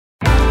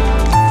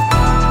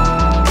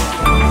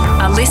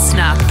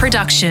listener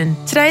production.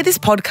 Today, this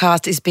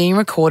podcast is being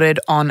recorded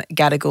on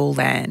Gadigal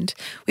land.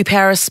 We pay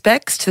our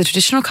respects to the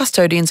traditional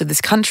custodians of this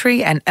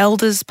country and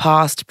elders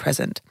past,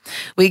 present.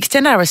 We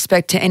extend our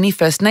respect to any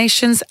First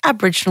Nations,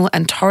 Aboriginal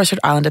and Torres Strait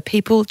Islander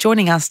people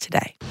joining us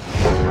today.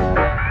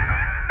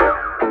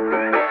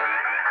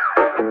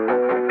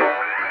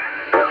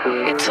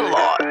 It's a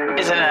lot,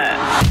 isn't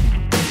it?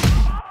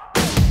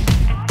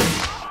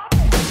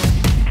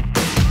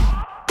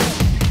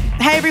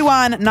 Hey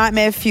everyone,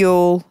 Nightmare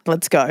Fuel,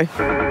 let's go.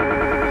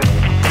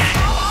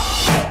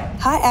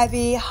 Hi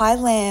Abby, hi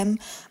Lam.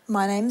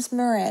 My name's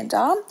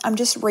Miranda. I'm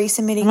just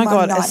resubmitting Oh my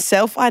God, a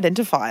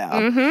self-identifier.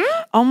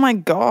 Mm-hmm. Oh my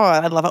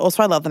God, I love it.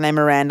 Also, I love the name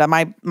Miranda.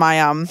 My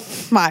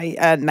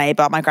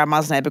neighbour, my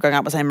grandma's neighbour growing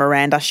up was named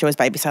Miranda. She always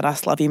babysat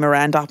us. Love you,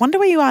 Miranda. I wonder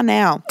where you are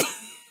now.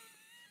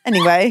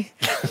 Anyway,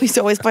 we used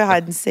to always play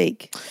hide and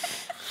seek.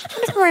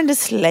 What is Miranda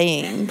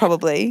slaying?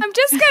 Probably. I'm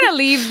just going to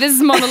leave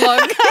this monologue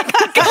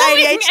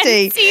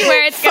ADHD. and see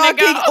where it's going to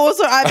go.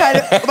 Also, I've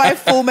had my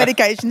full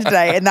medication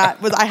today and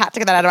I had to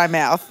get that out of my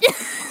mouth.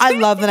 I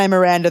love the name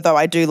Miranda though.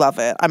 I do love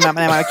it. I'm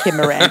Kim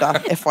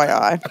Miranda,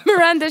 FYI.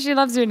 Miranda, she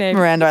loves your name.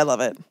 Miranda, I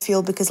love it.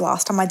 Feel because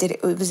last time I did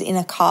it, it was in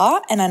a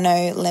car, and I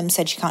know Lem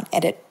said she can't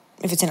edit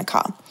if it's in a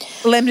car.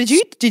 Lem, did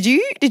you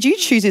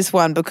choose this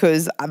one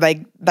because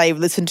they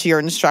listened to your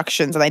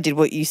instructions and they did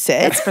what you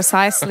said?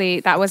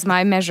 That was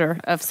my measure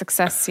of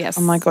success, yes.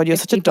 Oh my God, you're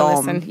such a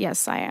dom. Listen.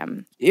 Yes, I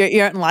am. You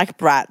don't like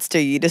brats, do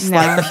you? Just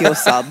like pure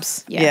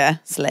subs. Yeah,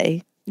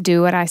 slay.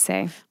 Do what I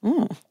say.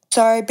 Mm.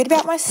 So a bit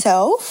about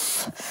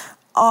myself.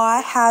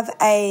 I have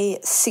a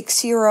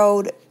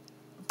 6-year-old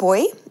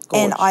boy.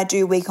 And I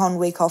do week on,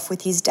 week off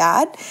with his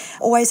dad.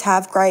 Always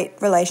have great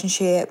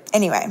relationship.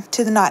 Anyway,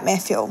 to the nightmare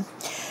fuel.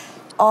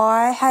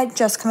 I had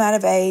just come out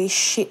of a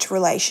shit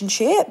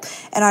relationship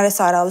and I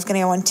decided I was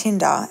going to go on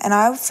Tinder. And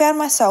I found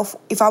myself,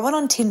 if I went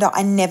on Tinder,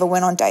 I never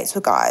went on dates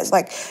with guys.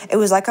 Like, it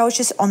was like I was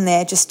just on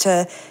there just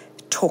to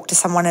talk to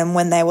someone, and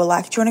when they were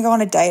like, do you want to go on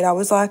a date? I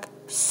was like,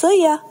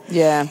 see ya.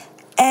 Yeah.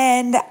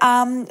 And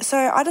so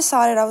I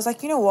decided, I was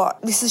like, you know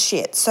what? This is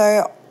shit.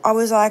 So I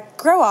was like,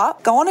 grow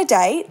up, go on a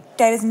date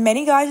as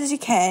many guys as you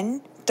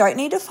can. Don't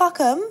need to fuck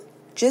them.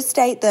 Just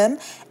date them.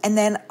 And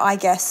then I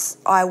guess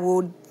I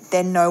would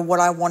then know what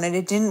I wanted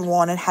and didn't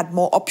want and had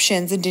more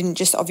options and didn't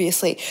just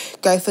obviously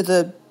go for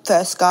the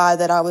first guy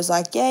that I was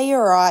like, yeah,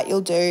 you're right,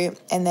 you'll do,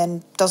 and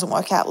then doesndon't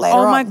work out later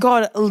on. Oh my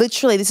God,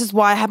 literally, this is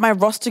why I have my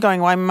roster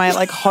going, why I'm in my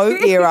hoe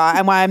era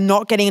and why I'm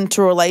not getting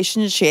into a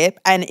relationship.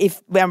 And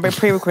I'm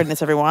pre-recording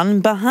this,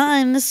 everyone,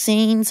 behind the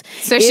scenes.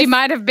 So she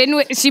might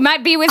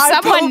be with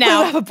someone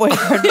now. I have a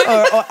boyfriend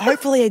or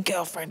hopefully a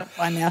girlfriend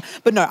by now.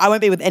 But no, I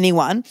won't be with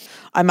anyone.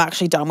 I'm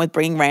actually done with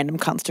bringing random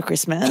cunts to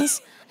Christmas.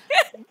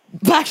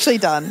 I'm actually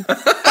done.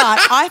 But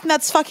I think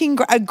that's fucking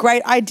a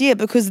great idea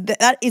because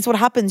that is what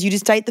happens. You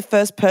just date the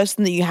first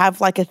person that you have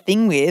like a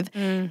thing with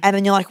and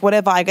then you're like,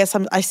 whatever, I guess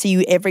I see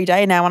you every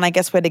day now and I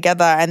guess we're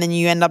together, and then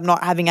you end up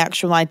not having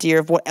actual idea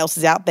of what else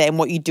is out there and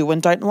what you do and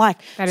don't like.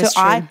 That is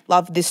true. I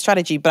love this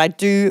strategy, but I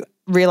do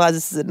realise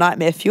this is a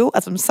nightmare fuel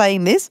as I'm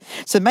saying this,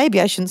 so maybe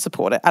I shouldn't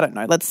support it. I don't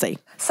know. Let's see.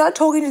 Started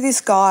talking to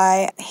this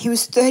guy. He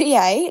was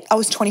 38. I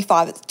was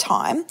 25 at the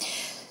time.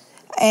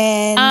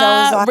 And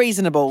I was like,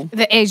 reasonable.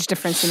 The age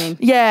difference, you mean?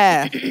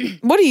 Yeah.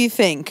 What do you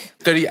think?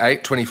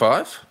 38,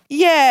 25?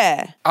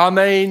 Yeah. I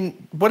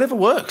mean, whatever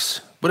works.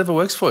 Whatever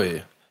works for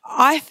you.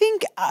 I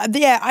think,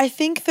 I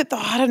think that,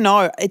 I don't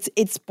know,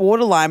 it's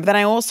borderline, but then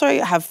I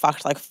also have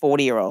fucked like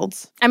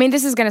 40-year-olds. I mean,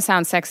 this is going to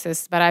sound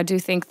sexist, but I do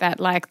think that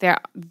like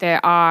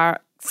there are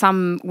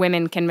some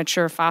women can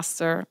mature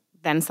faster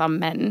than some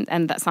men,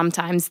 and that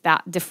sometimes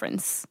that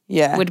difference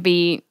would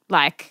be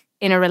like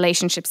in a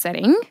relationship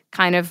setting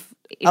kind of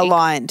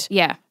aligned.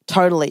 Yeah.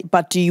 Totally.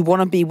 But do you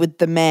want to be with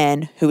the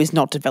man who is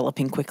not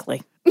developing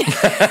quickly? Do you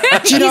know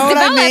what developed.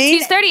 I mean?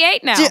 He's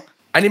 38 now.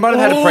 And he might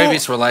have had a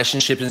previous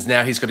relationship and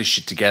now he's got his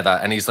shit together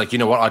and he's like, you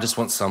know what, I just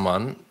want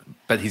someone,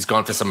 but he's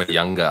gone for someone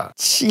younger.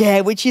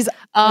 Yeah, because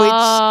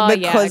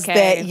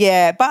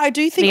they're but I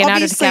do think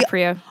Leonardo obviously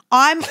DiCaprio.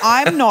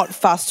 I'm not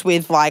fussed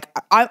with like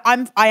I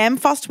am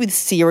fussed with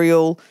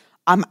serial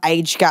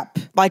age gap.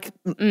 Like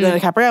Leonardo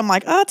DiCaprio, I'm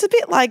like, it's a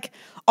bit like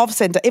off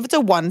center. If it's a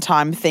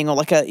one-time thing or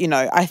like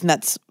I think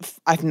that's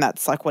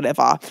like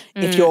whatever.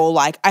 If you're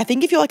like, I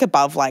think if you're like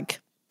above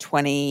like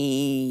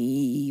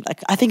 20,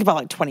 like I think about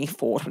like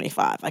 24,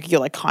 25, like you're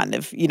like kind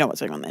of, you know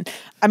what's going on then.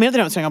 I mean, I don't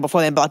know what's going on before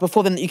then, but like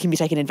before then you can be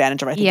taken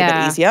advantage of, I think a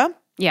bit easier.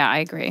 Yeah, I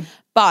agree.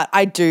 But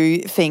I do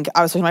think,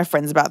 I was talking to my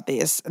friends about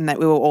this and that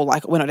we were all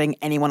like, we're not dating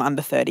anyone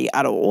under 30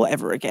 at all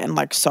ever again.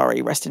 Like,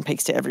 sorry, rest in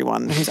peace to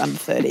everyone who's under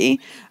 30.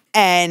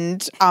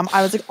 And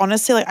I was like,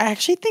 honestly, like I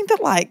actually think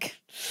that like,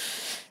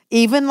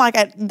 even like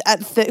at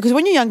because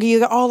when you're younger, you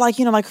go, oh, like,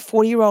 you know, like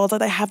 40-year-olds, like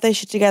they have their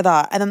shit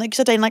together. And then like you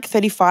start dating like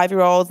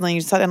 35-year-olds and then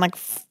you start dating like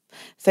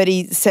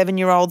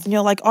 37-year-olds and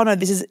you're like, oh no,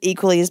 this is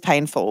equally as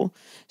painful.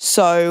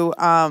 So,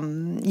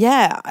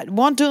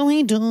 what do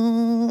we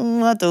do?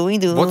 What do we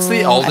do? What's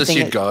the oldest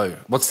you'd go?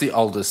 What's the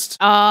oldest?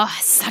 Oh,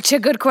 such a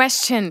good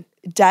question.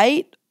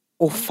 Date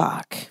or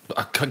fuck?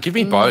 Give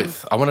me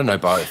both. I want to know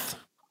both.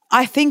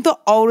 I think the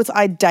oldest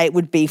I'd date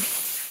would be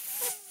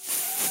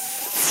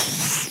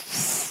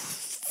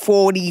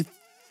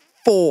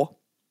 44.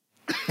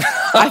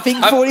 I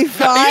think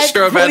 45. Are you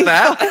sure about 45.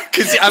 that?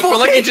 Because I feel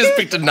like you just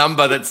picked a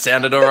number that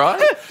sounded all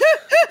right.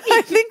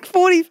 I think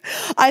 40.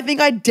 I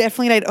think I'd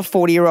definitely date a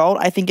 40-year-old.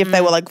 I think if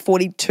they were like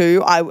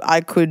 42,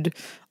 I could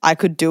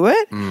do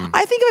it.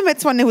 I think if I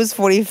met someone who was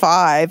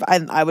 45,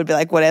 I would be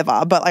like,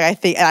 whatever. But like, I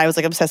think, and I was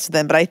like obsessed with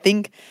them. But I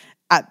think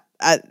I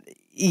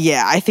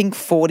think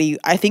 40.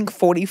 I think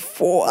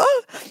 44.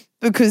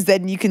 Because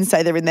then you can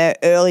say they're in their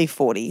early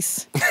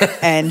 40s,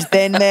 and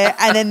then they're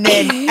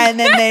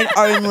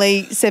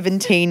only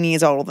 17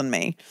 years older than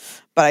me.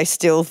 But I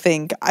still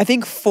think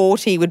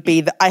 40 would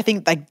be I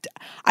think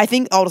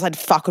oldest I'd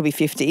fuck would be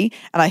 50,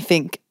 and I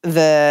think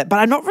but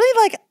I'm not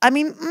really I'm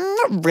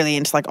not really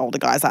into like older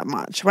guys that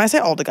much. When I say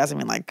older guys, I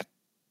mean like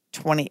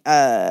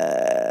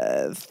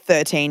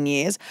 13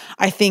 years.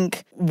 I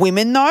think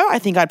women though, I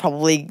think I'd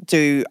probably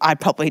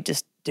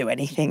just do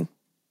anything.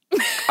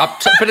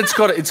 But it's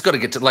got to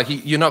get to like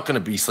you're not going to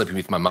be sleeping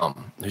with my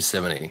mum who's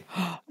 70.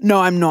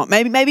 No, I'm not.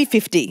 Maybe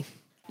 50.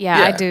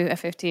 Yeah, I do a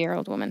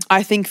 50-year-old woman.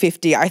 I think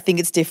 50. I think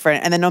it's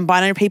different. And then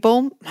non-binary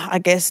people, I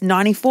guess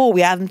 94.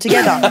 We add them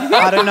together.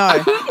 I don't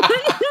know.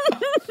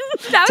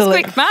 That was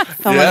quick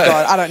math. Oh my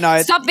God, I don't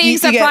know. Stop being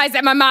surprised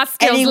at my math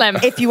skills, Lem.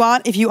 If you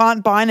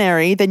aren't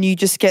binary, then you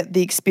just get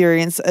the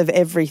experience of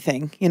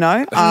everything. You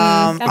know.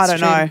 I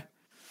don't know.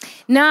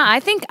 No, I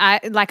think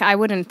I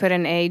wouldn't put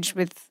an age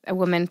with a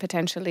woman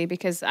potentially,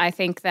 because I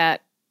think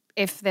that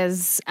if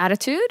there's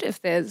attitude, if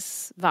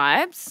there's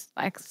vibes,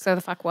 like so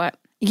the fuck what?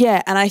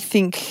 Yeah, and I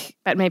think...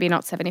 But maybe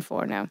not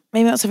 74, no.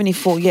 Maybe not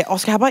 74, yeah.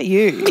 Oscar, how about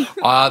you?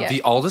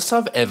 The oldest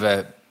I've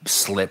ever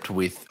slept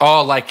with,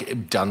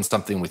 done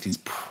something with is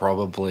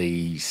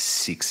probably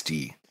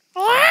 60.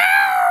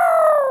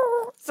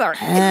 Sorry.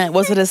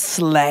 Was it a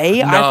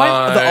sleigh? No. I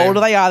find the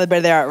older they are, the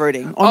better they are at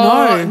rooting.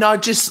 No. No,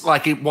 just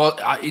like it was.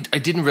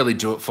 It didn't really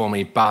do it for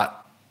me,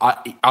 but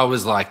I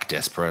was like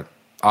desperate.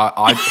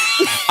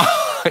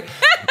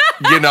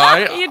 You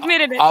know, You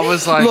admitted it. I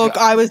was like, look,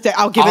 I'll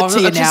give it to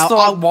you now. I just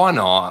thought, why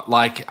not?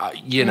 Like,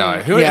 who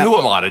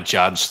am I to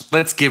judge?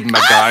 Let's give them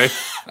a go.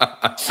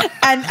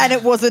 and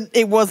it wasn't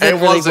really worth the It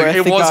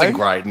wasn't go.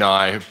 great,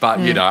 no. But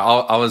you know,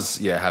 I was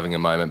having a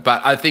moment.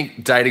 But I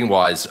think dating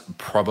wise,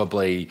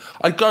 probably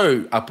I'd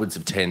go upwards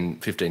of 10,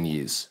 15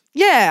 years.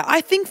 Yeah,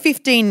 I think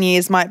 15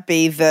 years might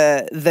be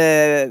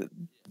the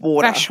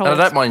border. Threshold.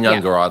 And I don't mind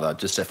younger either.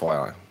 Just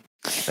FYI.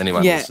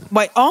 Anyone listen.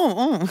 Wait,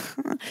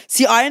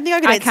 See, I don't think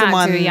I could date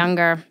someone... I can't do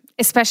younger,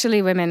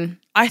 especially women.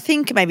 I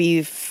think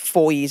maybe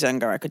 4 years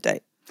younger I could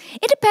date.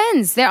 It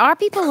depends. There are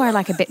people who are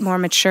like a bit more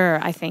mature,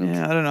 I think.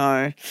 Yeah, I don't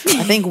know.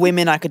 I think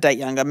women I could date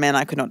younger. Men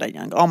I could not date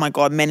younger. Oh my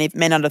God, men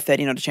under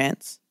 30, not a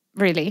chance.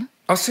 Really?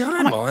 Oh, see,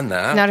 I don't mind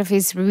that. Not if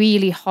he's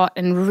really hot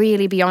and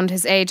really beyond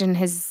his age and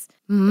his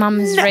mum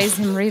has raised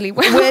him really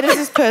well. Where is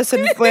this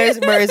person? Where is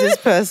this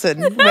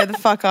person? Where the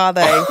fuck are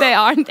they? They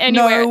aren't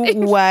anywhere.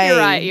 No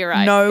way. You're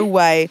right. No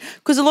way.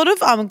 Because a lot of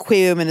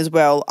queer women as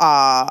well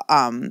are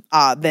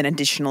then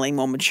additionally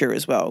more mature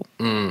as well.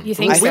 You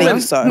think I so?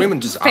 think so. Women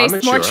just are Faced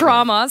mature, more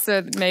trauma, so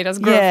it made us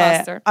grow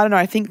faster. I don't know.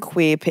 I think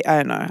I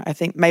don't know. I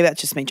think maybe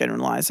that's just me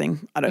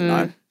generalising. I don't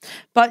know.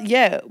 But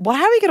yeah, how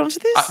do we get onto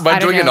this? By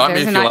doing a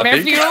nightmare fuel, I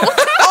think.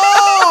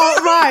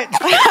 Oh, right.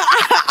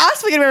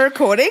 Us, we're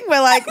recording.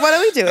 We're like, what are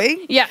we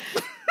doing? Yeah.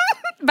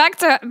 Back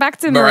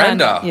to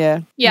Miranda. Yeah.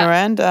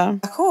 Miranda.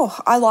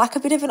 I like a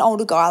bit of an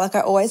older guy, like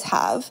I always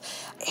have.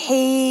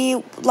 He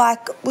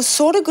was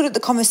sort of good at the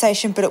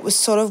conversation, but it was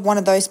sort of one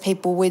of those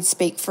people we'd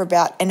speak for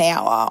about an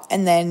hour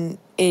and then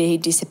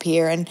he'd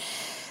disappear, and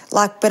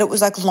but it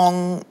was like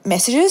long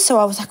messages. So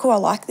I was like, I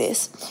like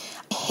this.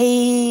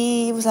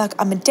 He was like,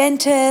 I'm a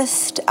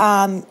dentist.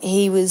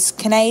 He was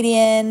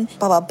Canadian,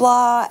 blah, blah,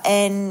 blah.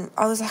 And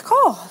I was like,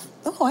 oh,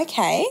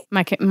 okay.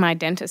 My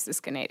dentist is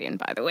Canadian,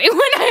 by the way. When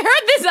I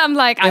heard this, I'm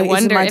like, I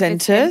wonder my if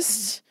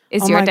dentist?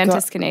 Is your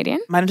dentist Canadian?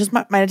 My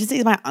dentist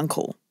is my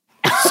uncle.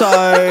 So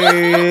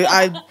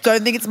I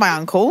don't think it's my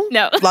uncle.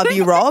 No. Love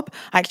you, Rob.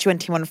 I actually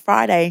went to him on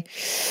Friday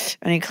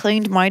and he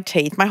cleaned my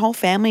teeth. My whole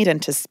family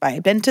dentists,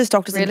 babe. Dentists,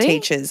 doctors and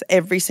teachers.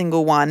 Every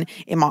single one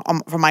in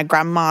from my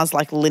grandma's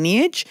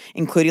lineage,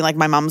 including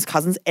my mum's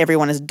cousins.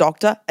 Everyone is a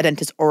doctor, a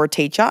dentist or a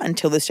teacher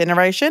until this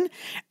generation.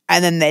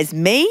 And then there's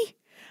me,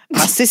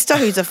 my sister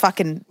who's a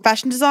fucking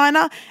fashion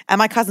designer, and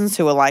my cousins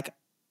who are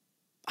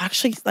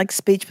actually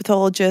speech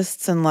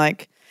pathologists and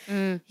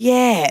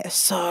yeah,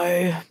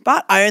 so,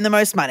 but I earn the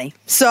most money.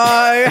 So,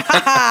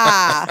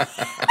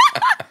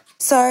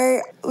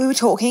 So we were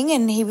talking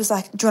and he was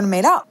like, do you want to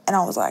meet up? And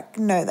I was like,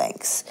 no,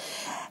 thanks.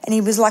 And he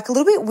was a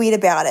little bit weird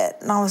about it.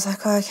 And I was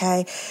like,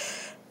 okay.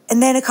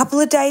 And then a couple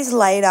of days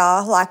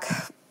later,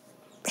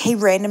 he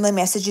randomly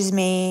messages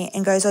me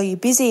and goes, are you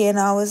busy? And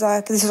I was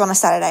like, this was on a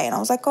Saturday. And I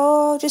was like,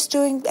 oh, just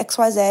doing X,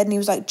 Y, Z. And he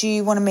was like, do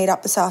you want to meet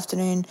up this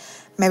afternoon?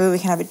 Maybe we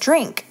can have a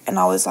drink. And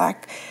I was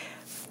like,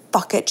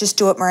 fuck it, just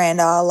do it,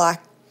 Miranda,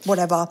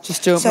 whatever.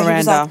 Just do it, so Miranda. He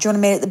was like, do you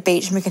want to meet at the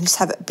beach and we can just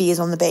have beers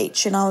on the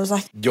beach? And I was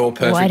like, Your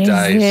perfect What is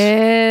days.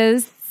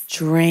 this?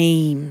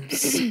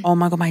 Dreams. Oh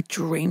my God, my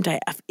dream day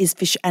is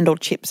fish and or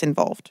chips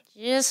involved.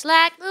 Just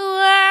like the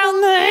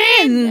world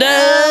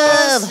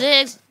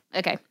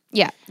Okay,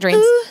 yeah,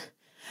 dreams.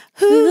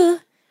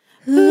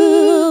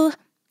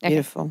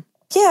 Beautiful.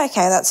 Yeah,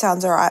 okay, that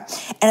sounds all right.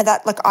 And at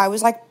that, like, I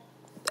was like,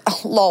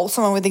 lol,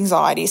 someone with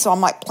anxiety. So I'm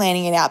like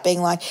planning it out,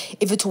 being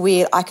like, if it's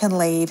weird, I can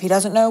leave. He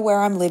doesn't know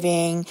where I'm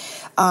living.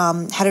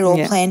 Had it all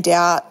planned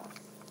out.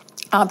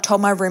 Told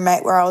my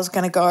roommate where I was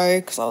going to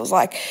go because I was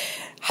like,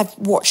 have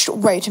watched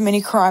way too many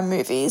crime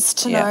movies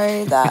to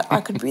know that I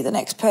could be the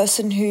next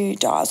person who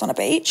dies on a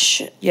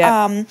beach.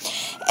 Yeah.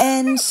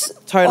 And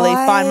totally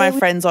find my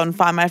friends on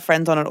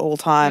at all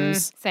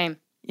times. Same.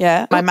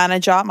 Yeah. My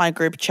manager, my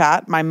group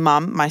chat, my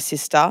mum, my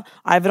sister.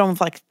 I have it on with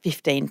like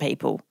 15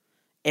 people.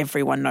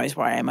 Everyone knows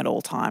where I am at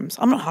all times.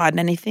 I'm not hiding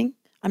anything.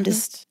 I'm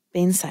just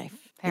being safe.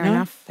 Fair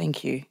enough.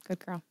 Thank you.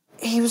 Good girl.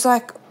 He was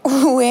like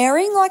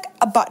wearing like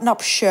a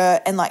button-up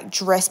shirt and like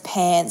dress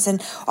pants,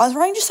 and I was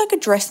wearing just like a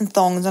dress and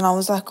thongs, and I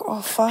was like,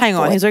 oh fuck. Hang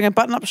on, he's wearing a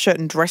button-up shirt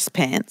and dress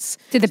pants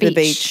to the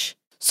beach.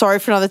 Sorry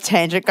for another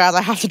tangent, guys.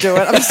 I have to do it.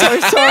 I'm so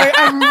sorry.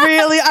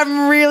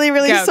 I'm really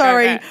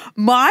sorry. Go.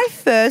 My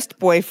first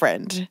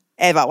boyfriend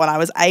ever when I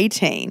was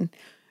 18,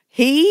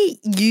 he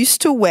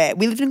used to wear,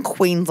 we lived in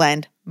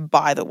Queensland,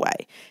 by the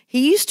way.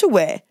 He used to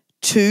wear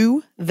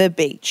to the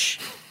beach.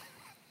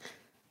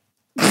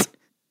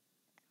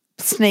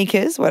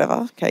 Sneakers,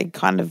 whatever. Okay,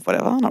 kind of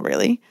whatever, not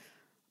really.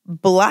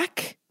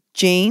 Black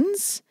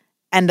jeans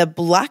and a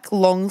black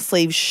long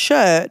sleeve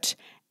shirt,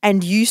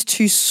 and used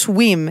to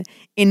swim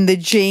in the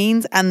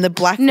jeans and the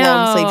black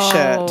long sleeve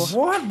shirt.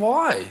 What?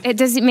 Why?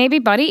 Does it maybe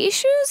body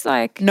issues?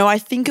 Like no, I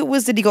think it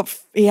was that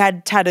he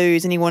had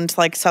tattoos and he wanted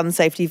like sun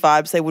safety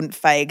vibes. They wouldn't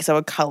fade because they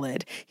were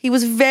coloured. He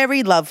was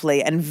very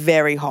lovely and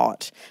very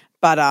hot.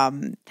 But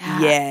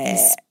yeah,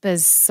 it's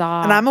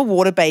bizarre. And I'm a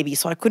water baby,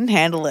 so I couldn't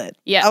handle it.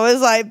 Yeah, I was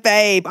like,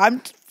 babe,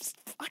 I'm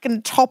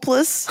fucking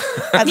topless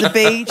at the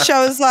beach.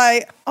 I was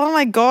like, oh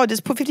my God,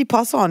 just put 50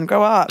 plus on,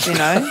 grow up, you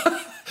know.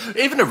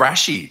 Even a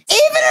rashy.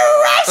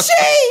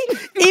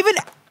 Even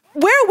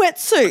wear a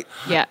wetsuit.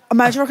 Yeah.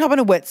 Imagine rock up in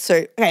a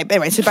wetsuit. Okay,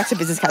 anyway, so back to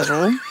business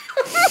casual.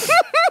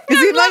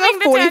 It's in like a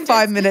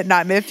 45-minute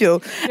nightmare fuel.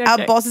 Okay.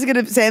 Our boss is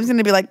Sam's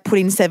gonna be like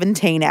putting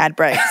 17 ad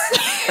breaks.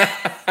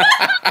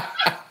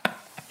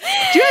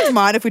 Do you guys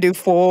mind if we do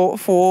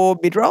four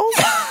mid-rolls?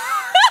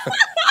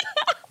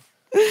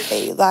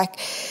 Like,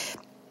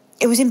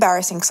 it was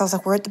embarrassing because I was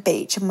like, we're at the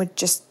beach and we're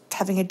just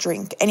having a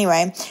drink.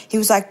 Anyway, he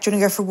was like, do you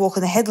want to go for a walk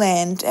on the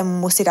headland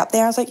and we'll sit up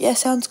there? I was like, yeah,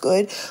 sounds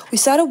good. We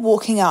started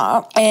walking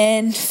up,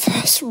 and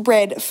first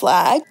red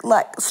flag,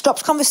 like,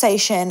 stops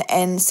conversation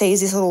and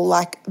sees this little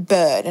like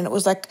bird, and it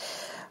was like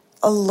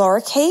a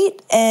lorikeet,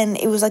 and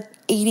it was like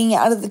eating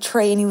out of the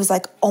tree, and he was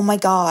like, oh my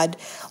God,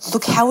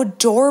 look how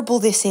adorable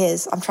this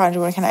is. I'm trying to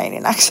do a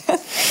Canadian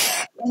accent.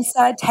 And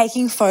started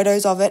taking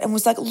photos of it and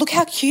was like, look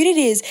how cute it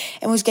is,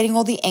 and was getting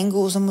all the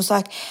angles and was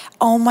like,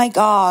 oh my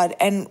God,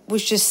 and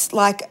was just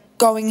like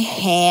going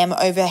ham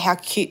over how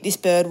cute this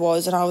bird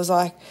was. And I was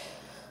like,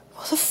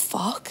 what the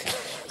fuck?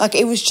 Like,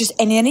 it was just,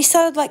 and then he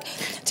started like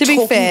to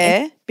be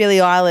fair, Billie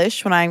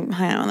Eilish, when I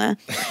hang on there,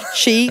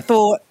 she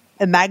thought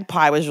a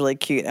magpie was really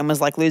cute and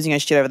was like losing her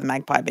shit over the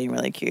magpie being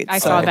really cute. I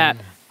saw that.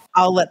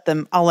 I'll let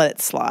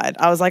it slide.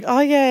 I was like, oh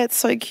yeah, it's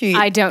so cute.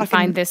 I don't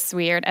find this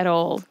weird at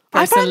all.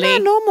 Personally. I find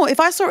that normal. If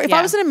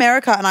I was in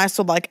America and I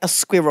saw like a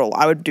squirrel,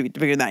 I would do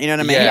that. You know what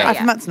I mean? Yeah. I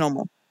think that's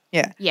normal.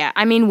 Yeah. Yeah.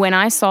 I mean, when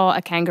I saw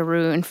a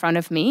kangaroo in front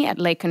of me at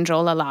Lake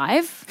Conjola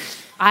Live,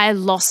 I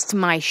lost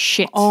my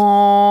shit.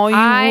 Oh,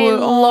 I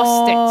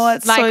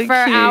lost it. Like so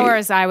for cute.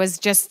 Hours, I was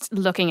just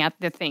looking at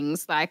the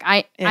things. Like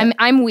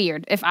I'm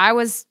weird. If I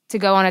was to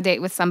go on a date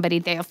with somebody,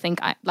 they'll think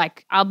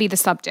I'll be the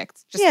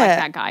subject, just like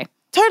that guy.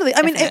 Totally.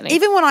 I mean,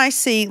 even when I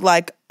see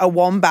like a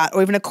wombat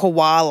or even a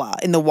koala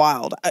in the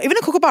wild, even a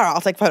kookaburra,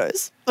 I'll take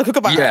photos. A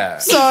kookaburra. Yeah.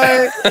 So,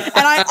 and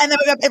then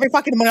wake up every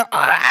fucking morning,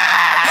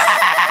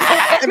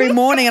 every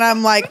morning, and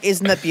I'm like,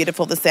 isn't it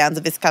beautiful, the sounds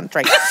of this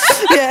country?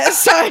 Yeah.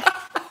 So.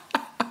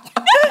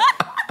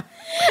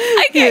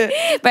 Okay.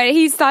 Yeah. But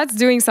he starts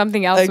doing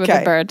something else with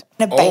the bird.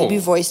 And a baby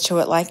voice to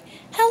it, like,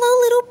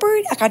 hello, little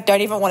birdie. Like, I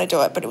don't even want to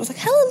do it, but it was like,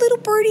 hello, little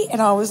birdie.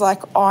 And I was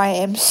like, I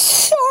am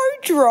so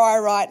dry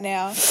right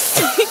now.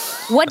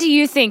 What do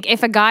you think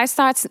if a guy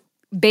starts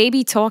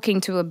baby talking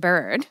to a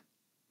bird?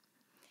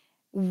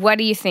 What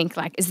do you think?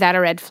 Like, is that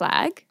a red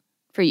flag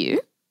for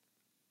you?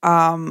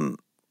 Okay,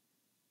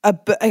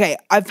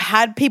 I've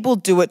had people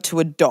do it to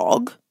a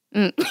dog.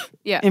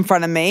 In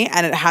front of me,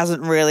 and it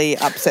hasn't really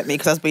upset me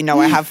because, as we know,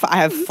 I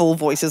have full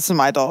voices for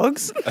my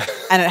dogs,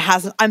 and it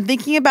hasn't. I'm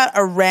thinking about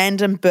a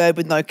random bird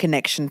with no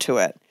connection to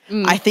it.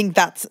 I think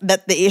that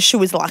the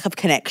issue is lack of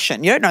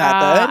connection. You don't know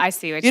that bird. I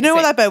see what you know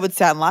what that bird would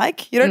sound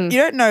like. You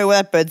don't know what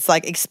that bird's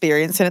like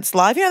experience in its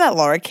life. You know that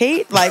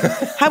lorikeet. Like,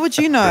 how would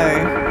you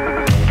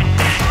know?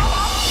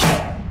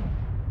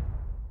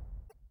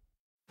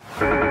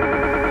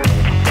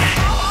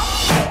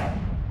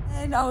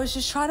 I was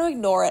just trying to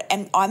ignore it,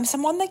 and I'm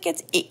someone that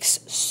gets icks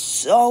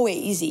so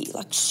easy,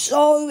 like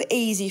so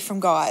easy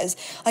from guys.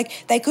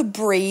 Like, they could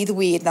breathe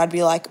weird and I'd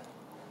be like,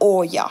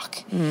 or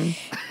yuck.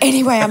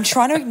 Anyway, I'm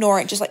trying to ignore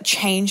it, just like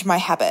change my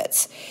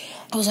habits.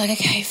 I was like,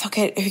 okay, fuck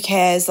it, who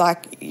cares?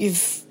 Like,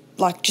 you've,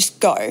 like, just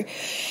go.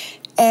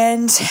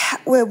 And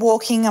we're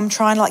walking, I'm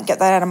trying to, like, get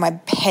that out of my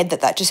head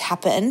that just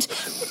happened.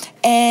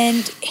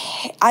 And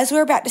as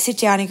we're about to sit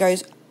down, he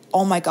goes,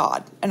 oh, my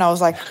God. And I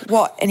was like,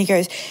 what? And he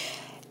goes,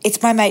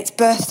 it's my mate's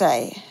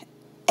birthday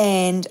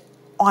and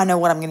I know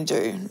what I'm going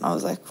to do. And I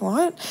was like,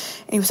 what?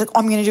 And he was like,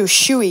 I'm going to do a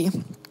shoey.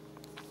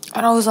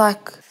 And I was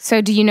like...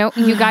 So do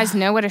you guys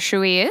know what a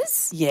shoey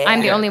is? Yeah.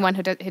 I'm the only one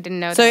who didn't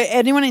know so that. So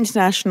anyone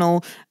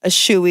international, a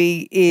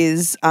shoey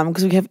is,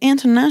 because we have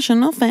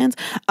international fans,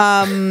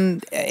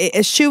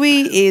 a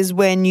shoey is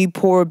when you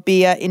pour a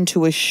beer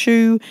into a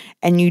shoe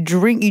and you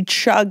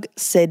chug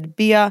said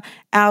beer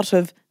out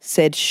of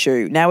said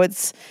shoe. Now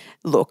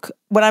look,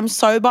 when I'm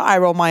sober, I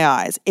roll my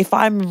eyes. If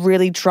I'm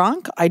really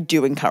drunk, I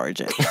do encourage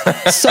it.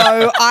 So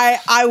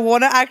I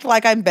want to act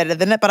like I'm better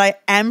than it, but I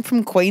am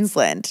from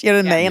Queensland. You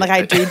know what I mean? Like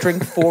I do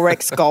drink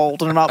 4X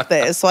Gold and I'm up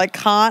there. So I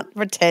can't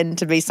pretend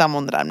to be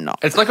someone that I'm not.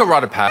 It's like a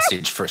rite of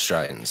passage for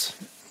Australians.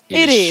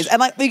 It is.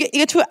 And like you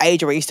get to an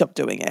age where you stop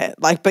doing it.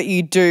 Like, but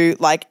you do,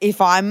 like if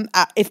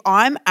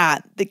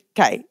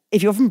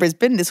you're from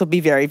Brisbane, this will be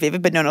very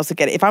vivid, but no one else will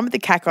get it. If I'm at the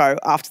Caco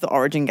after the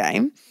Origin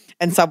game,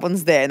 and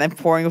someone's there and they're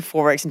pouring a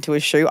 4X into a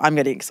shoe, I'm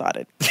getting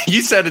excited.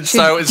 You sounded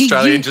so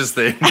Australian just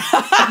then.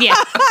 Yeah.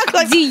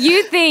 Do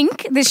you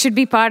think this should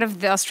be part of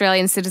the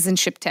Australian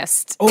citizenship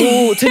test?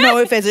 Oh, to know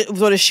if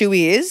what a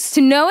shoey is?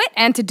 To know it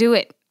and to do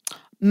it.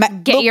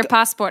 Get your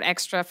passport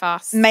extra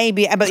fast.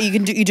 Maybe, but you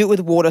do it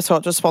with water, so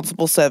it's a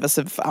responsible service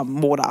of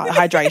water,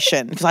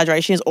 hydration, because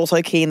hydration is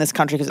also key in this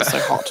country because it's so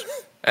hot.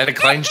 And a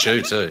clean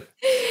shoe too.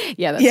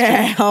 Yeah,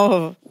 that's true.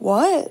 Oh.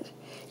 What?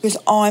 He goes,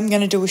 I'm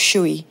going to do a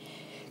shoey.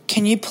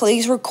 Can you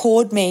please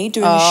record me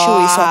doing a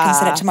shoey so I can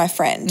send it to my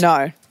friend?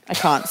 No, I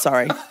can't,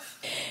 sorry.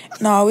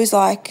 And I was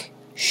like,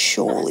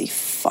 surely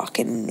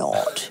fucking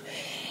not.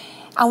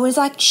 I was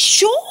like,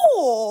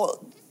 sure,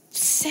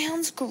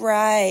 sounds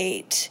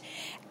great.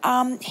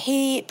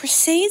 He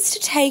proceeds to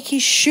take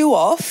his shoe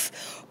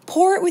off,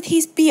 pour it with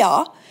his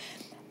beer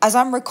as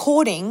I'm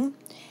recording,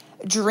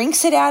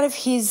 drinks it out of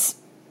his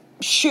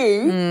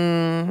shoe,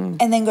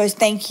 and then goes,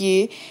 thank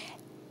you.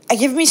 I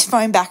give him his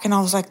phone back and I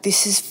was like,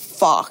 this is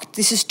fucked.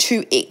 This is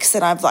 2 icks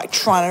that I'm like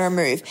trying to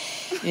remove.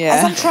 Yeah.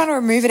 As I'm trying to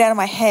remove it out of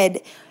my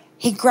head,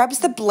 he grabs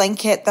the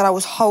blanket that I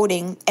was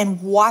holding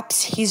and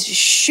wipes his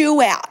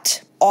shoe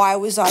out. I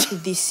was like,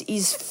 this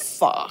is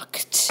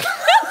fucked.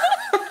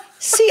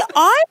 See,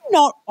 I'm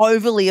not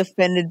overly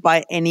offended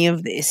by any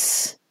of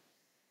this.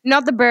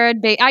 Not the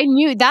bird. I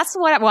knew that's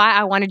why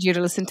I wanted you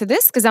to listen to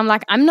this, because I'm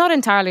like, I'm not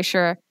entirely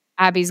sure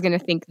Abby's going to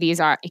think these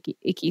are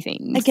icky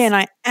things. Again,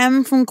 I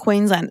am from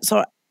Queensland,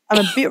 so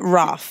I'm a bit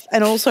rough,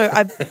 and also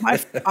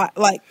I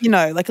like, you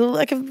know, like a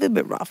little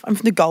bit rough. I'm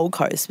from the Gold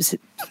Coast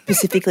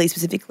specifically,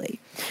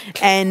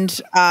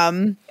 and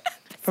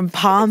from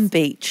Palm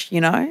Beach, you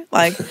know,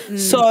 like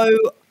so.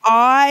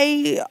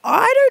 I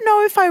don't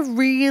know if I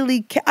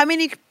really. I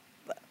mean,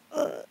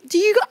 do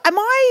you? Am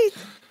I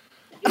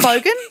a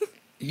bogan?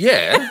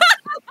 Yeah.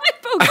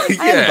 I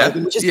am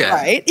bogan, which is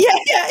great. Yeah.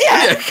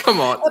 Yeah, come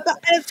on. And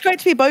it's great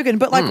to be bogan,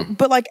 but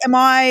like, am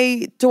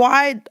I?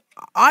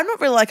 I'm not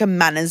really like a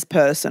manners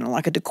person or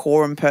like a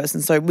decorum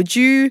person. So would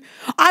you?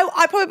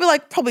 I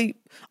probably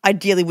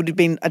ideally would have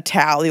been a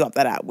towel you up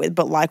that out with.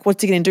 But like,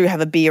 what's he going to do? Have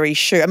a beery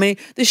shoe? I mean,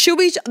 the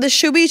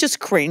shoey is just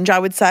cringe. I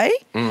would say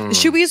the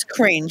shoey is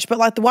cringe. But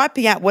like the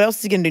wiping out, what else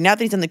is he going to do now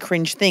that he's done the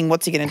cringe thing?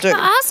 What's he going to do?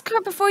 Ask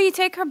her before you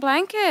take her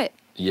blanket.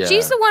 Yeah,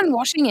 she's the one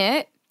washing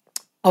it.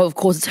 Oh, of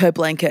course, it's her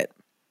blanket.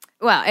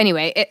 Well,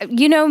 anyway,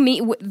 you know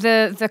me,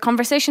 the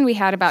conversation we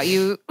had about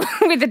you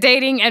with the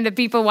dating and the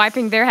people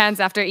wiping their hands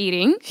after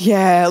eating.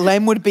 Yeah,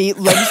 Lem's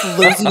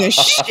losing her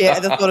shit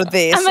at the thought of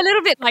this. I'm a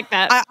little bit like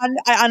that.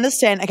 I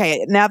understand.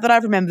 Okay, now that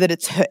I've remembered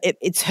that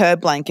it's her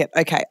blanket,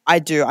 okay, I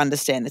do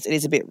understand this. It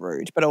is a bit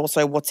rude, but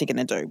also what's he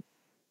going to do?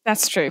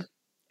 That's true.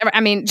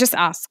 I mean, just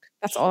ask.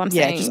 That's all I'm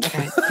saying.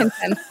 Okay.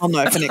 Consent. I'll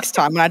know for next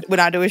time. When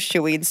I do a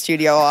shoey in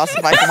studio, I'll ask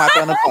if I can wipe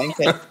it on the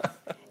blanket.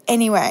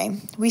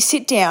 Anyway, we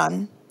sit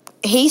down.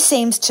 He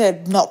seems to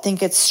not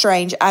think it's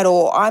strange at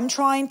all. I'm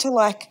trying to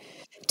like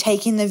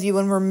take in the view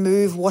and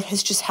remove what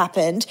has just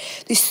happened.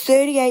 This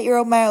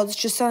 38-year-old male has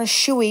just done a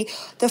shoey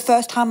the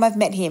first time I've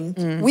met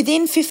him.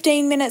 Within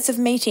 15 minutes of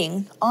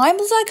meeting, I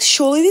was like,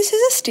 surely this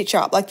is a stitch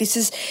up. Like this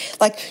is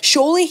like,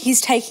 surely he's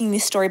taking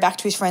this story back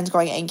to his friends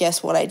going, and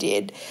guess what I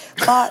did?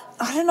 But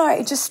I don't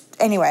know.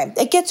 Anyway,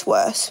 it gets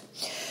worse.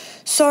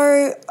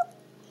 So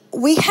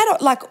we had,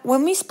 like,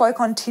 when we spoke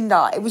on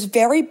Tinder, it was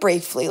very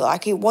briefly,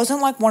 like, it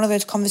wasn't like one of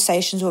those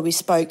conversations where we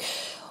spoke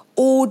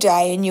all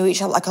day and knew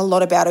each other, like, a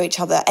lot about each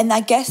other. And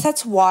I guess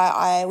that's why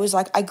I was,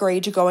 like,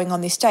 agreed to going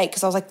on this date,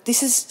 because I was like,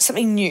 this is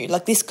something new.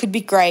 Like, this could be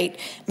great.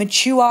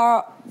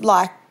 Mature,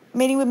 like,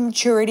 meeting with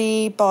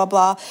maturity, blah,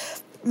 blah.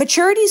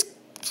 Maturity's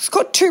it's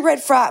got 2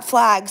 red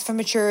flags for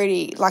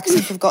maturity, like,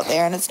 since we've got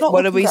there, and it's not.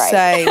 What did we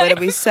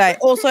say?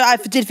 Also, I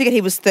did forget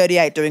he was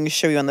 38 doing a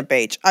shoey on the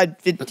beach. I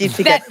did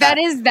forget that.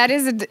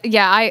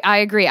 I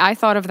agree. I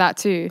thought of that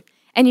too.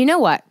 And you know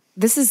what?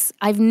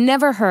 I've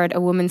never heard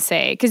a woman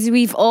say, because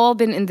we've all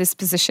been in this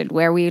position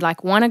where we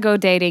like want to go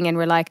dating and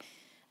we're like,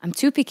 I'm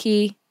too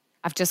picky.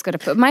 I've just got to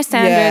put my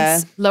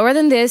standards lower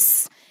than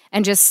this.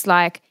 And just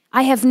like,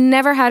 I have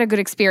never had a good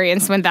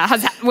experience when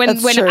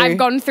I've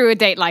gone through a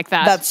date like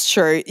that. That's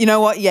true. You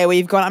know what? Yeah, where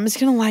you've gone, I'm just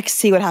going to like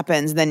see what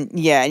happens. Then,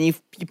 and you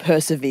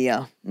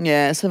persevere.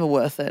 Yeah, it's never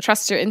worth it.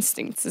 Trust your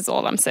instincts is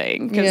all I'm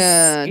saying.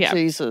 Yeah,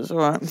 Jesus. All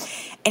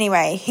right.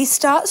 Anyway, he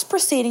starts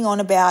proceeding on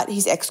about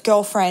his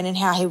ex-girlfriend and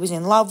how he was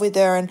in love with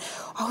her. And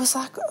I was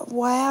like,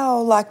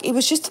 wow. Like, it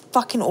was just a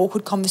fucking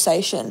awkward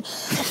conversation.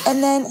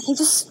 And then he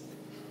just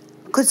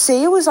could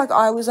see I was like,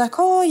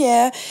 oh,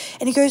 yeah.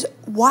 And he goes,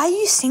 why are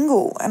you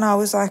single? And I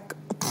was like,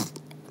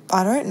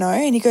 I don't know.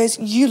 And he goes,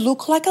 you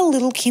look like a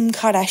little Kim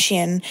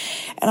Kardashian.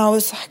 And I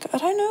was like, I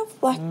don't know.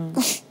 Like,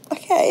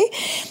 okay.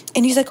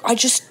 And he's like, I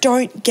just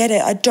don't get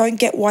it. I don't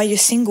get why you're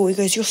single. He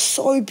goes, you're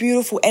so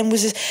beautiful. And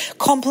was just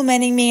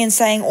complimenting me and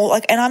saying all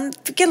like, and I'm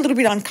get a little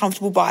bit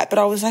uncomfortable by it, but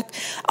I was like,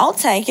 I'll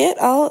take it.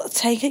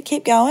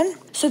 Keep going.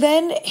 So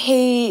then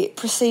he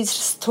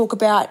proceeds to talk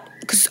about,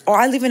 because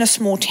I live in a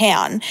small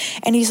town,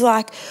 and he's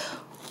like,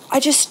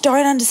 I just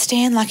don't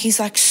understand. Like, he's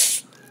like,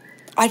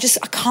 I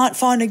can't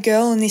find a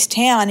girl in this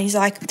town. He's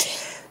like,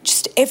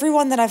 just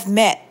everyone that I've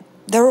met,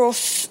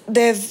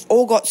 they've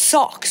all got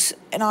socks.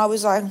 And I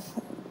was like,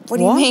 what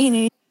do you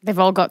mean? They've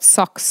all got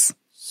socks.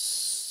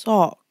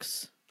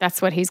 Socks.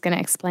 That's what he's going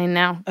to explain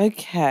now.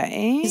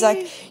 Okay. He's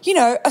like,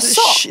 a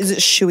sock. Is it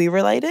Shoey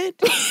related?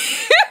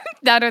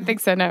 No, I don't think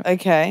so, no.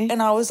 Okay.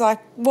 And I was like,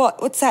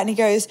 what's that? And he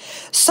goes,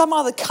 some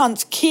other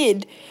cunt's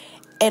kid.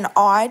 And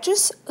I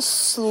just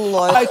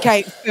slowly.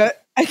 Okay.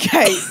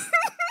 Okay.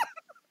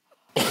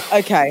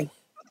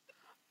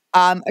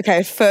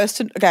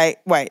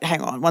 Wait,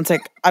 hang on one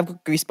sec. I've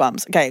got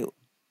goosebumps. Okay.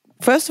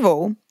 First of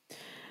all,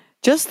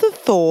 just the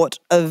thought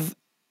of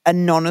a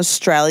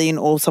non-Australian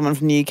or someone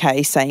from the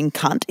UK saying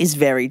cunt is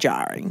very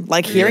jarring.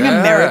 Like hearing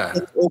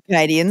Americans or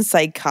Canadians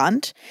say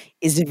cunt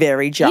is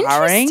very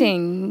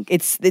jarring.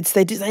 Interesting.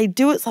 They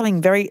do it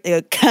something very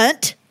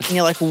cunt, and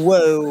you're like,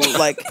 whoa,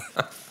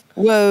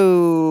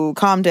 whoa,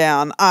 calm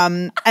down.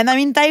 And I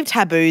mean, they've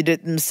tabooed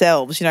it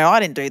themselves. I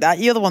didn't do that.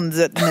 You're the ones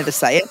that never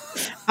say it.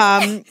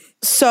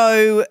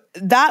 So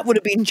that would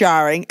have been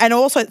jarring. And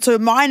also, so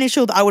my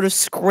initial, I would have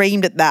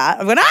screamed at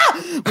that. I went,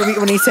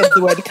 when he said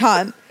the word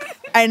cunt.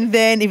 And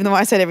then, even though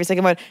I said every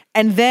second word,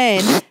 and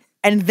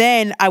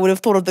then I would have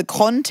thought of the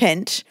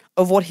content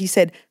of what he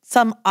said.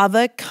 Some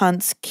other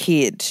cunt's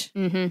kid.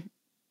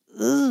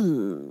 Mm-hmm.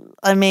 Ooh,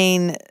 I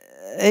mean,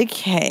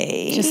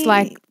 okay. Just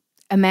like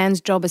a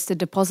man's job is to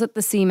deposit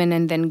the semen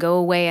and then go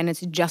away, and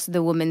it's just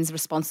the woman's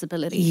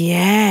responsibility.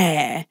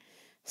 Yeah.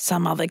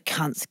 Some other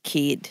cunt's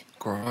kid.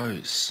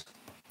 Gross.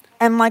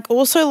 And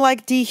also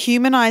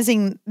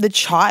dehumanizing the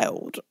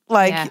child.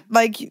 Like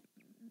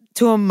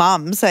to a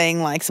mum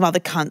saying some other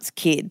cunt's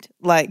kid.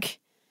 Like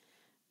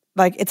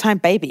it's my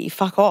baby.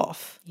 Fuck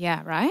off.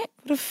 Yeah, right?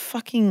 What a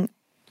fucking...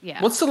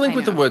 Yeah. What's the link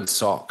with the word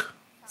sock?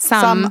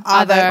 Some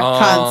other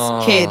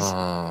cunt's kid.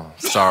 Oh,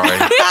 sorry.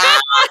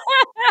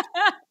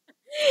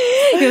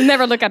 He'll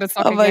never look at a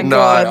sock Oh my again.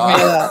 God.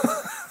 No.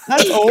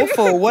 That's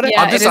awful. What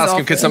Yeah, I'm just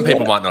asking because some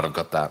people What? might not have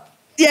got that.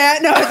 Yeah,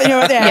 no,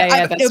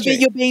 Yeah, that's true.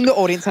 You're being the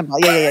audience member.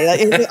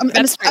 Yeah.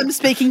 I'm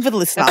speaking for the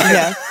listener.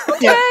 Yeah.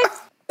 Yeah.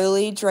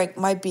 Really drank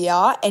my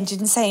beer and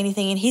didn't say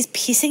anything, and he's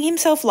pissing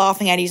himself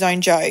laughing at his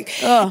own joke.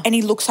 And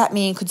he looks at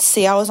me and could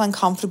see I was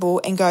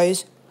uncomfortable and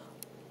goes,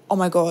 oh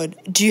my God,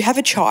 do you have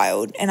a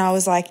child? And I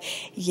was like,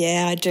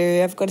 yeah, I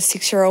do. I've got a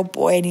 6-year-old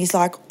boy. And he's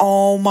like,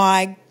 oh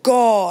my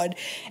God.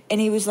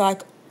 And he was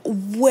like,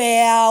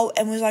 wow.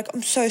 And was like,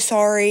 I'm so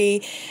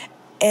sorry.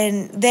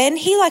 And then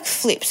he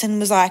flips and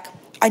was like,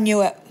 I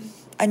knew it.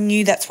 I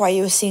knew that's why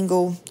you were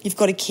single. You've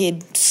got a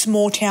kid.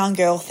 Small town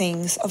girl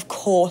things. Of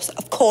course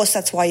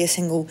that's why you're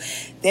single.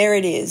 There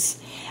it is.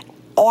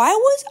 I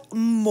was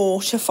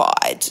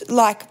mortified.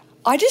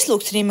 I just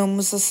looked at him and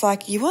was just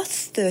like, you are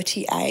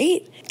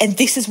 38 and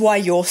this is why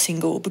you're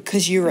single,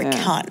 because you're a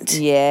cunt.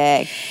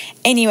 Yeah.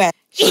 Anyway.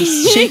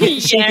 She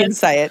can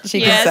say it.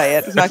 She can say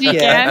it. She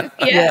can.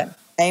 Yeah.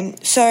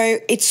 So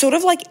it sort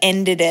of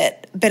ended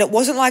it, but it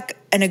wasn't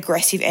an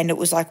aggressive end. It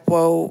was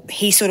well,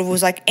 he sort of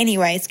was like,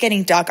 anyway, it's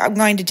getting dark. I'm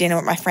going to dinner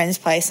at my friend's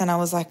place. And I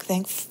was like,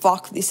 thank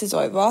fuck this is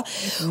over.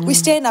 We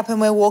stand up and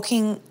we're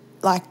walking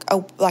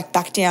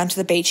back down to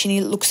the beach, and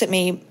he looks at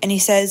me and he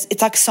says,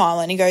 it's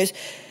silent. He goes,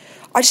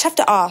 I just have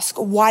to ask,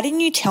 why didn't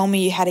you tell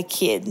me you had a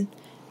kid?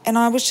 And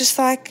I was just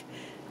like,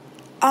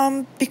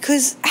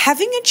 because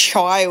having a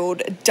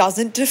child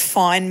doesn't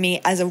define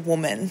me as a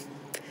woman.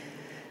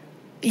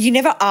 You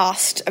never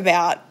asked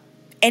about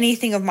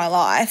anything of my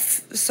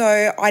life,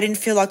 so I didn't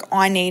feel like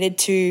I needed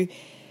to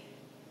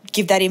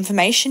give that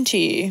information to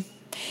you.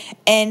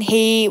 And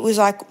he was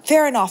like,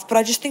 fair enough, but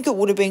I just think it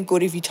would have been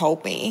good if you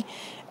told me.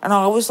 And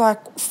I was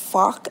like,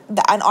 fuck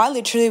that. And I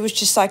literally was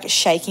just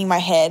shaking my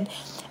head.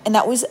 And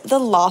that was the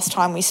last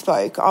time we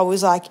spoke. I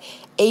was like,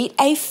 eat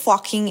a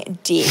fucking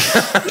dick.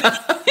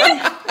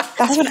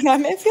 That's what a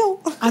nightmare feel.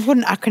 I've got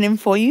an acronym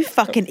for you.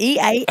 Fucking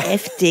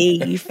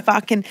EAFD. You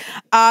fucking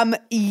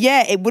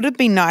yeah, it would have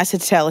been nice to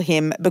tell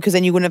him because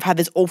then you wouldn't have had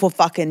this awful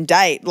fucking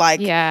date. Like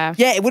yeah,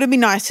 it would have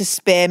been nice to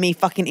spare me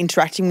fucking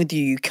interacting with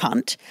you, you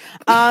cunt.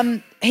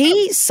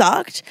 He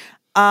sucked.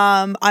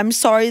 I'm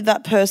sorry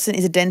that person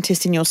is a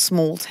dentist in your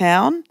small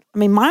town. I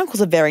mean, my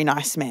uncle's a very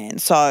nice man,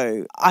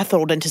 so I thought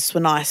all dentists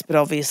were nice, but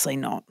obviously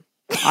not.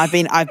 I've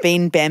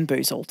been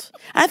bamboozled.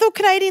 And I thought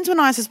Canadians were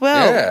nice as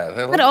well.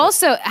 Yeah, but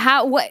also,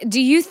 what do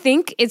you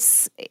think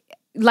it's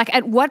like?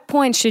 At what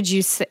point should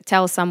you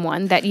tell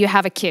someone that you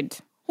have a kid?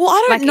 Well,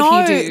 I don't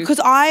know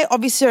because I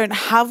obviously don't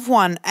have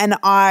one, and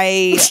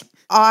I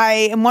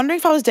am wondering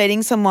if I was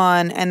dating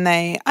someone and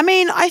I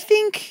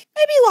think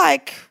maybe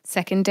like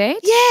second date.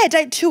 Yeah,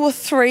 date 2 or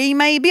 3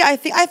 maybe. I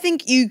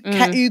think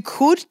you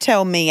could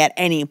tell me at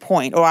any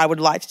point, or I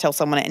would like to tell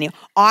someone at any.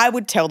 I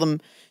would tell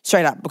them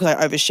straight up because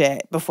I overshare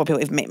before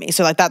people even meet me.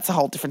 So like that's a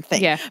whole different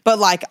thing. Yeah. But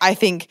like I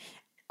think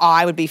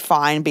I would be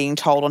fine being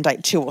told on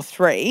date 2 or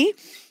 3,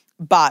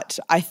 but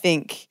I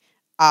think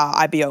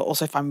I'd be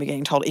also fine with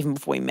getting told even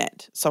before we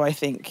met. So I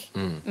think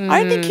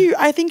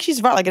I think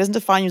she's right. Like it doesn't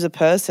define you as a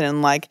person,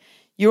 and like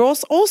you're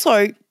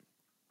also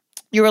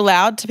you're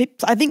allowed to.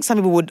 I think some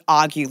people would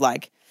argue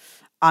like.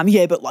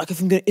 Yeah, but like if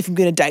I'm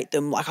gonna date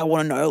them, like I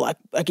want to know, like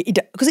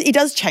because it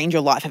does change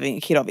your life having a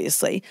kid,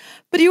 obviously.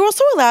 But you're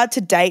also allowed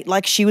to date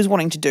like she was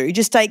wanting to do,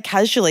 just date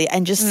casually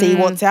and just see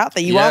what's out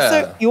there. You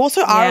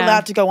also are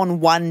allowed to go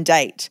on one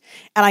date,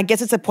 and I guess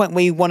it's a point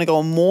where you want to go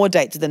on more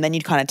dates with them. Then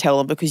you'd kind of tell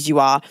them because you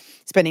are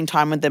spending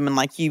time with them, and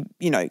like you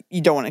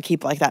don't want to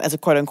keep like that as a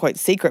quote unquote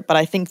secret. But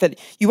I think that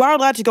you are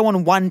allowed to go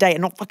on one date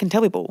and not fucking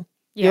tell people.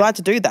 Yeah. You're allowed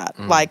to do that.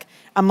 Like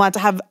I'm allowed to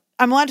have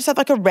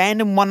like a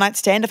random one night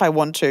stand if I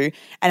want to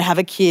and have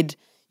a kid,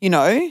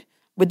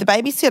 with the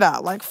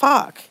babysitter. Like,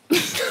 fuck.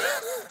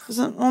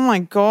 Oh my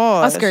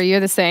God. Oscar, you're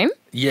the same?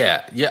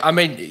 Yeah. I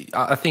mean,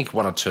 I think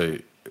 1 or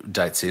 2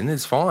 dates in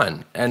is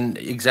fine. And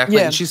exactly.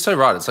 Yeah. And she's so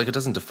right. It's like it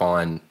doesn't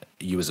define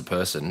you as a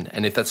person,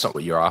 and if that's not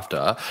what you're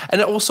after.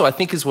 And also I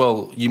think as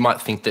well, you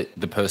might think that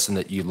the person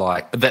that you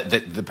like, that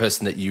the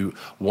person that you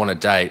want to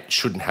date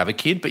shouldn't have a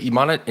kid, but you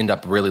might end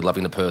up really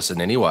loving the person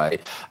anyway.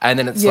 And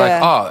then it's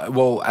like, oh,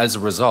 well, as a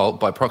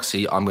result, by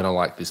proxy, I'm going to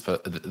like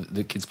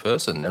the kid's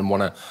person and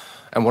want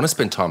to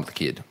spend time with the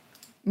kid.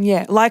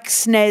 Yeah, like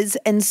Snez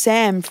and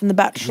Sam from The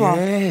Bachelor.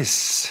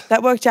 Yes.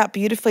 That worked out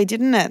beautifully,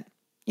 didn't it?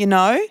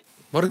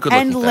 What a good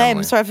looking family.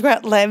 Lem. Sorry, I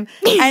forgot Lem.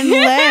 And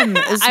Lem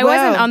as well. I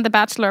wasn't on The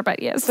Bachelor,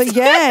 but yes. But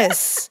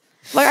yes.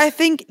 Like, I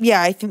think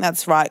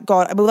that's right.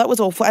 God, well, that was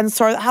awful. And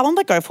sorry, how long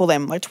did that go for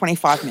them? Like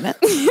 25 minutes?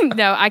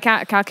 No, I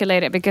can't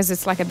calculate it because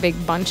it's like a big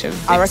bunch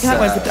of... I reckon that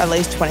went for at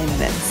least 20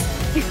 minutes.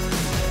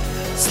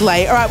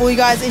 Slay. All right, well, you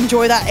guys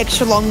enjoy that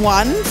extra long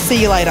one.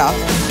 See you later.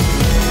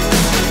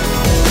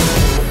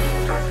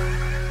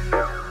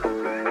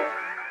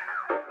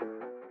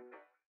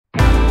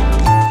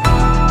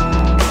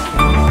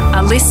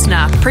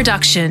 Listener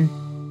production.